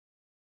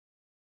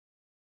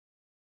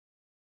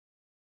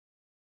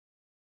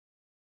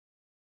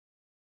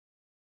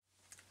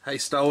Hey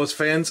Star Wars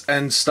fans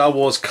and Star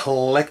Wars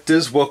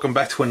collectors, welcome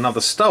back to another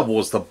Star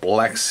Wars The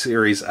Black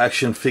Series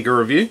action figure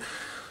review.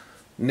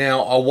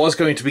 Now, I was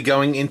going to be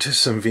going into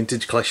some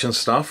vintage collection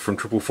stuff from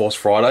Triple Force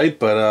Friday,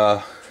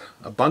 but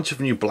a bunch of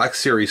new Black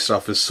Series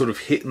stuff has sort of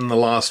hit in the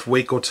last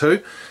week or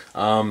two.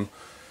 And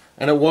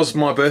it was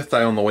my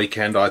birthday on the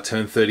weekend. I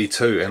turned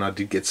 32 and I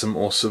did get some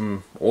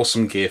awesome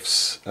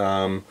gifts.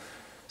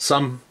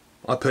 Some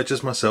I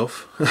purchased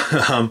myself,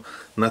 and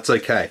that's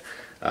okay.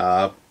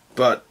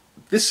 But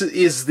this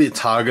is the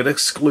Target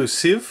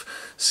exclusive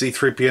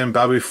C-3PO and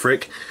Babu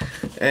Frik,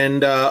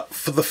 and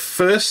for the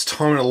first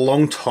time in a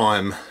long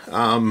time,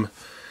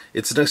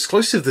 it's an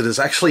exclusive that has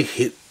actually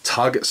hit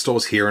Target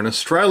stores here in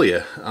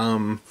Australia.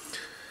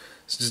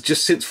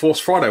 Just since Force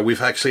Friday, we've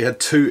actually had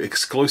two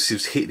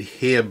exclusives hit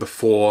here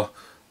before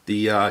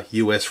the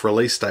US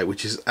release date,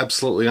 which is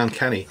absolutely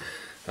uncanny.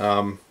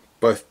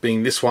 Both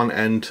being this one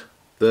and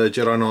the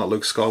Jedi Knight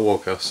Luke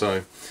Skywalker.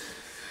 So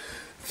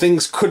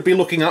things could be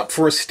looking up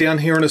for us down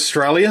here in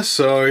Australia,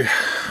 so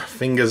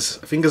fingers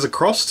are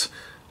crossed.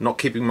 Not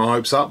keeping my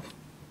hopes up,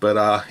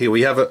 but here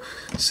we have it,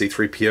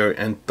 C-3PO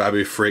and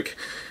Babu Frik.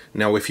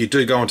 Now, if you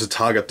do go onto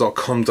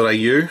target.com.au,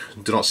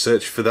 do not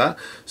search for that.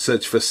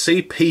 Search for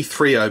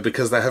CP3O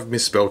because they have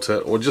misspelt it,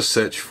 or just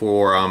search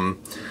for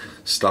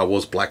Star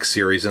Wars Black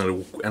Series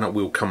and it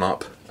will come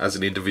up as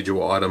an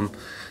individual item,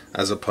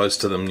 as opposed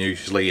to them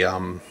usually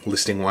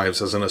listing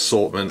waves as an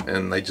assortment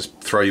and they just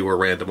throw you a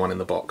random one in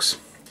the box.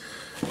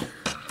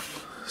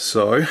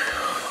 So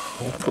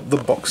I'll put the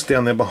box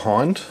down there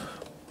behind.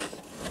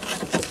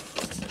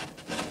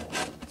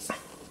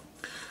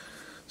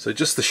 So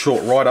just the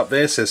short write up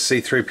there says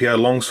C-3PO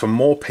longs for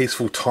more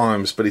peaceful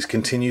times, but his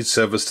continued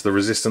service to the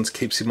Resistance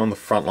keeps him on the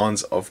front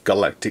lines of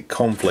galactic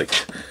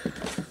conflict. You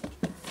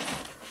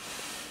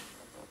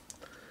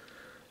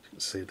can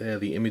see there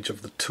the image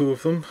of the two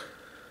of them,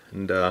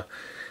 and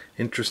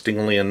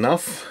interestingly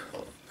enough,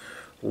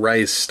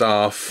 Rey's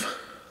staff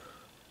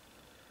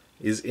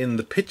is in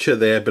the picture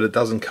there, but it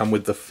doesn't come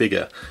with the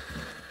figure,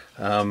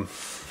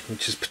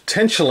 which is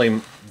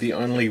potentially the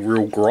only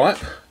real gripe,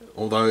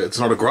 although it's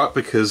not a gripe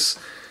because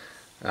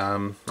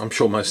I'm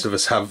sure most of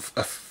us have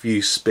a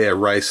few spare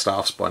Rey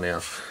staffs by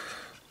now.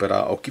 But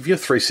I'll give you a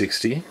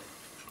 360.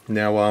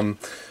 Now,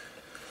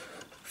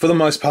 for the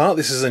most part,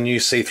 this is a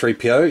new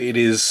C-3PO. It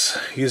is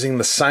using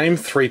the same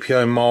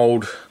 3PO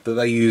mold that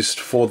they used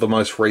for the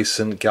most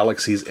recent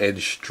Galaxy's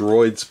Edge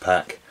Droids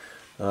pack.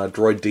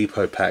 Droid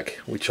Depot pack,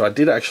 which I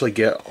did actually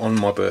get on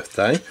my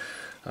birthday,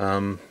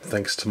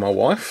 thanks to my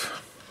wife.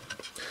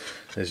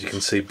 As you can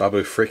see,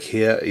 Babu Frik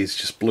here is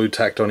just blue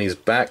tacked on his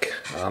back.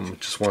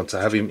 Just wanted to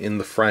have him in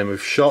the frame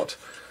of shot,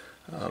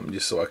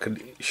 just so I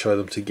could show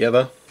them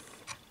together.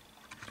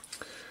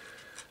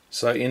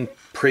 So in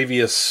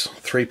previous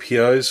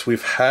 3POs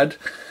we've had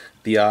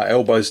the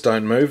elbows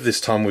don't move.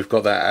 This time we've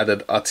got that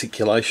added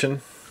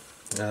articulation,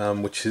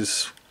 which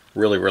is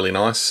really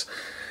nice,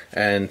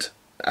 and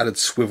added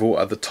swivel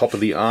at the top of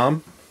the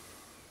arm,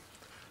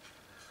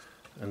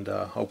 and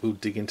I will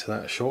dig into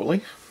that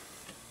shortly.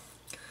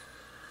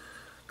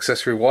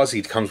 Accessory wise,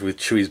 he comes with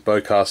Chewie's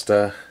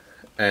bowcaster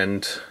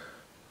and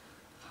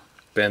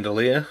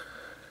bandolier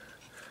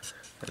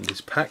and his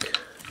pack.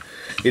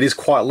 It is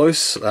quite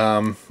loose.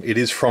 It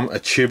is from a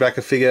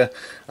Chewbacca figure,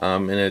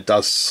 and it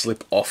does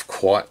slip off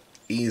quite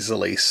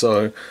easily,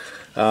 so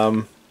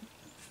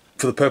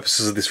for the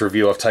purposes of this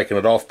review I've taken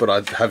it off, but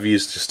I have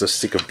used just a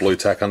stick of blue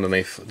tack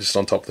underneath, just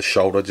on top of the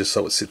shoulder, just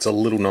so it sits a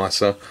little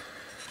nicer.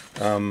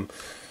 The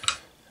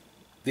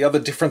other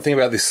different thing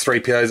about this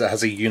 3PO is it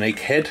has a unique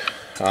head.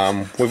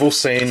 We've all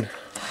seen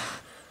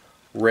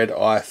Red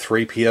Eye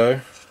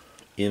 3PO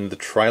in the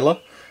trailer.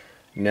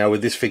 Now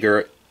with this figure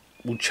it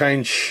will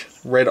change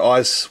red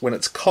eyes when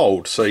it's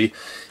cold, so you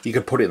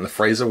could put it in the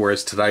freezer,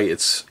 whereas today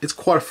it's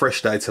quite a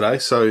fresh day today,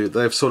 so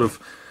they've sort of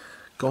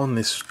gone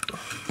this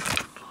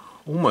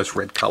almost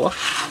red colour.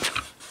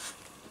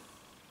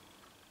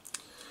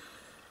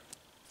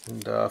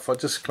 And if I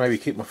just maybe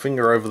keep my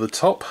finger over the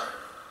top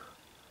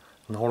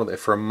and hold it there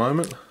for a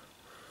moment.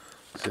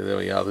 So there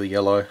we are, the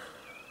yellow.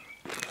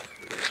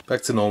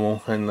 Back to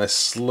normal, and they're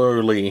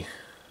slowly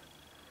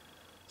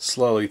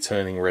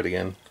turning red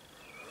again.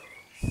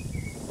 You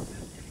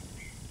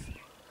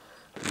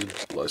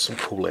blow some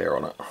cool air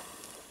on it.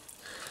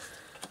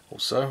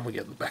 Also, we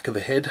get the back of the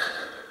head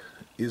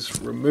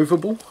is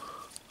removable.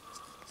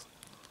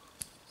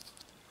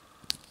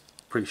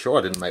 Pretty sure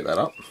I didn't make that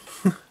up.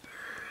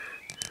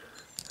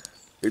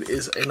 It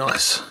is a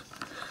nice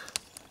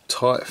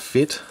tight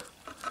fit,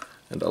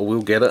 and I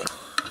will get it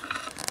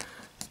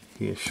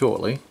here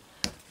shortly.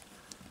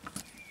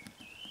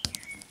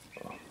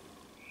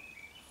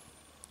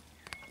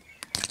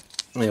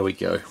 There we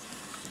go.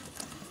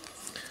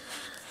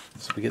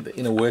 So we get the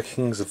inner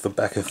workings of the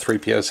back of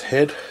 3PO's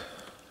head.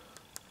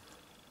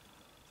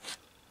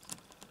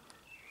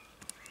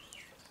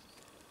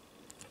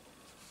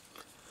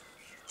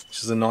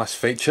 Which is a nice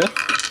feature.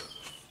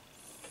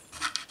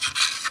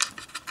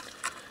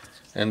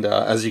 And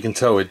as you can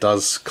tell, it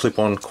does clip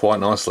on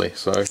quite nicely,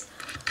 so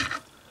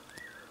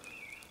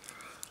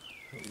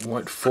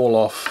won't fall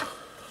off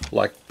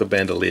like the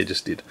bandolier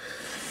just did.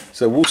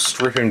 So we'll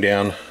strip him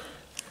down.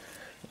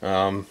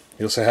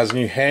 He also has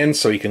new hands,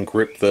 so he can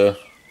grip the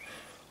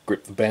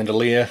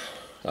bandolier,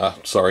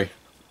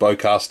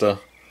 bowcaster,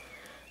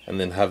 and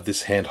then have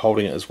this hand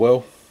holding it as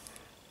well.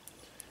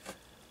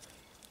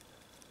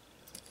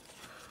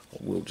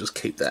 We'll just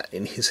keep that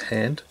in his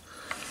hand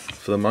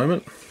for the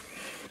moment.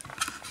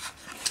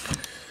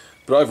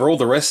 But overall,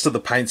 the rest of the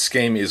paint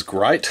scheme is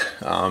great,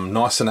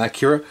 nice and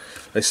accurate.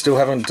 They still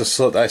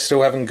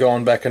haven't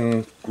gone back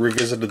and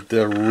revisited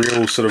the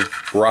real sort of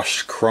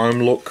brushed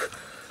chrome look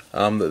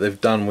that they've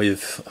done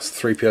with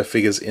 3PO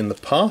figures in the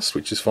past,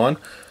 which is fine.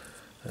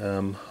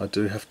 I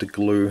do have to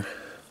glue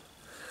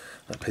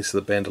that piece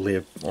of the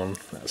bandolier on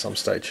at some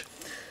stage.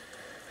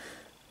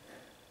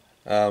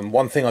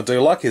 One thing I do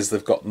like is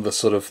they've got the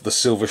sort of the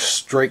silver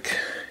streak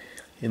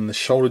in the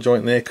shoulder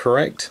joint there,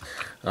 correct.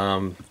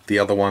 The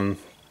other one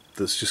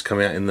that's just come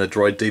out in the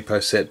Droid Depot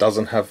set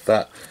doesn't have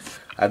that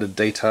added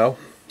detail,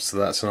 so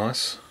that's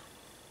nice.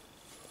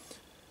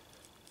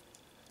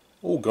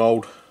 All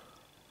gold.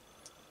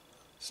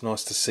 It's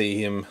nice to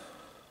see him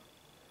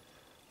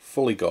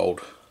fully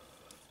gold,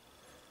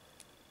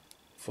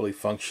 fully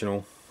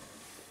functional.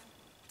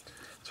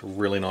 It's a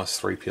really nice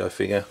 3PO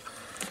figure.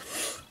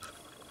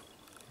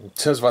 In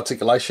terms of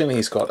articulation,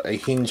 he's got a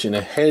hinge in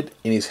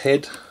his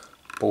head,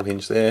 ball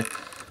hinge there,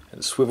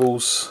 and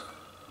swivels.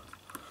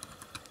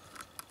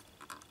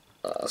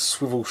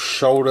 Swivel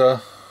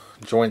shoulder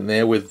joint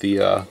there with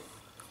the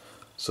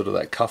sort of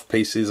that cuff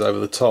pieces over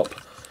the top.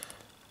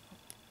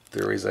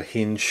 There is a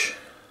hinge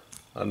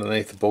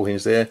underneath the ball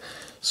hinge there.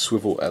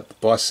 Swivel at the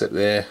bicep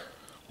there,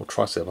 or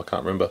tricep, I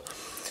can't remember.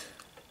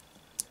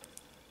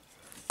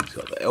 He's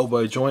got the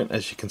elbow joint,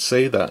 as you can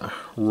see, that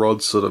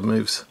rod sort of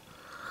moves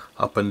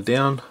up and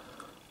down.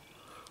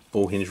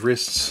 Ball hinge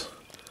wrists.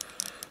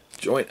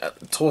 Joint at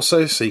the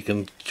torso, so you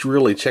can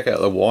really check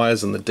out the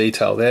wires and the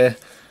detail there.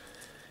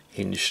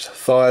 Hinged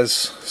thighs,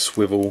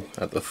 swivel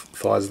at the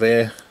thighs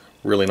there,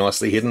 really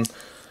nicely hidden.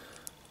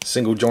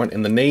 Single joint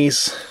in the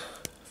knees,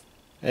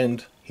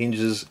 and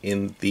hinges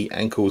in the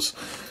ankles.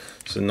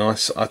 So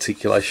nice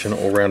articulation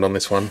all round on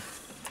this one.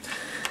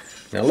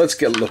 Now let's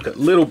get a look at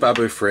little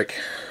Babu Frik.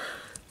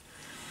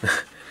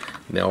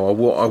 Now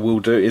what I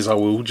will do is I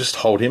will just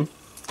hold him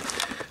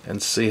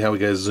and see how he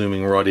goes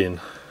zooming right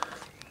in.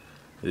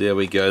 There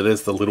we go,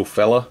 there's the little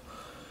fella.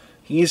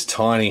 He is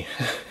tiny.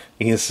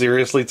 He is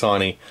seriously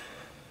tiny.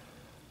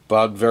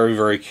 But very,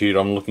 very cute.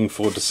 I'm looking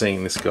forward to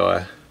seeing this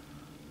guy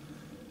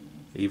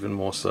even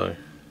more so.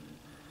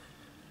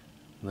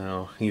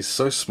 Now, he's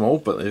so small,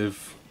 but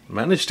they've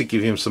managed to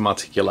give him some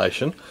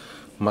articulation,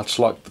 much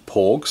like the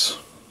Porgs.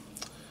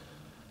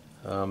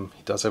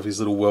 He does have his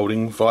little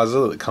welding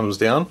visor that comes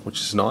down,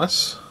 which is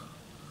nice.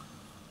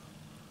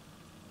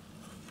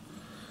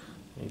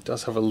 He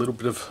does have a little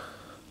bit of,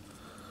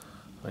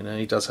 I know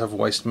he does have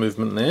waist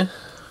movement there.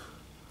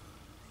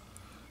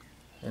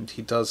 And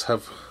he does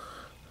have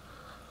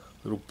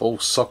little ball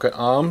socket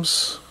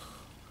arms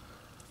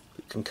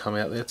that can come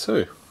out there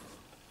too.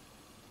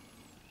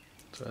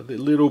 So the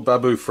little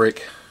Babu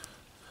Frik,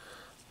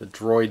 the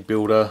droid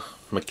builder,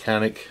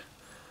 mechanic.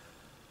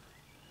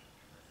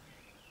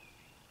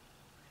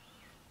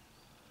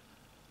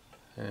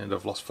 And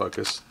I've lost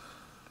focus.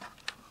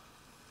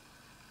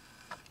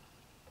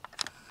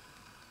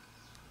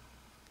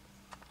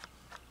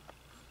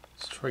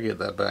 Let's try to get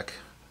that back.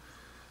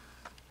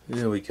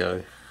 There we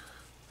go.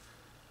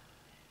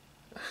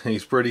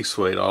 He's pretty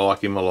sweet, I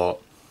like him a lot.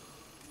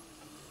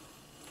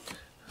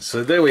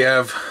 So there we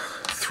have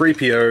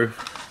 3PO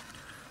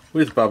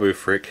with Babu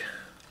Frik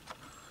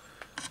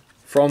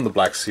from the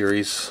Black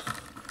Series,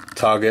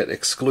 Target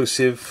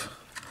exclusive.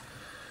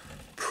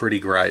 Pretty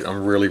great,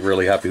 I'm really,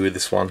 really happy with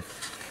this one.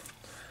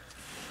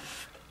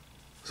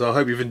 So I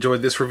hope you've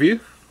enjoyed this review.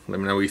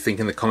 Let me know what you think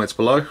in the comments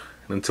below. And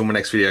until my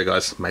next video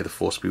guys, may the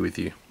Force be with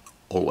you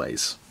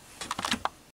always.